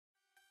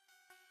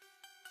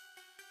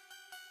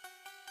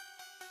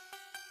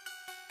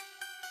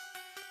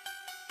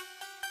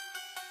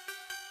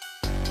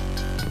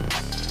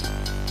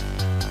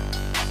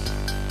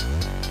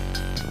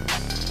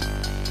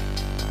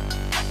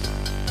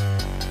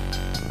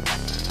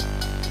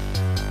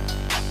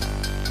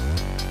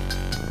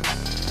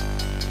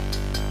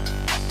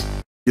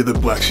You're the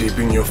black sheep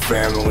in your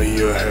family,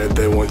 you heard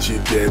they want you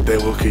dead. They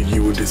look at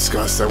you with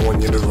disgust, they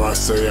want you to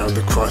rust. Stay out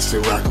the crust,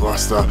 you're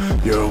lackluster.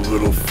 You're a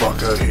little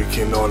fucker who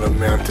cannot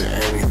amount to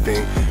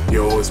anything.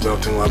 You're always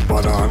melting like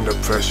butter under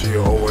pressure,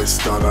 you always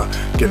stutter.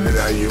 Get it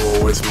out, you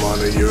always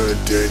mutter. You're a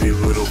dirty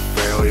little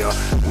failure.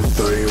 We'll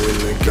throw you in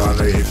the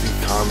gutter if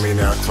you can't meet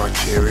our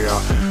criteria.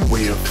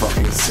 We are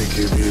fucking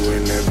sick of you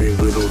and every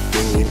little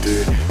thing you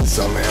do.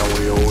 Somehow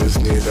we always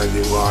knew that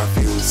your life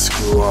you would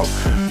screw up.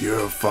 You're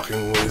a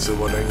fucking loser,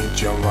 why don't you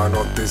jump right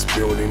off this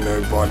building?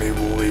 Nobody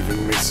will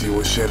even miss you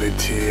or shed a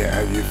tear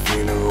at your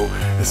funeral.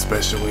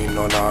 Especially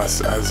not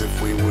us, as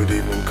if we would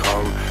even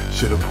come.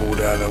 Should've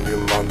pulled out of your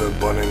mother,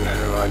 but in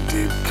her I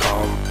did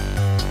come.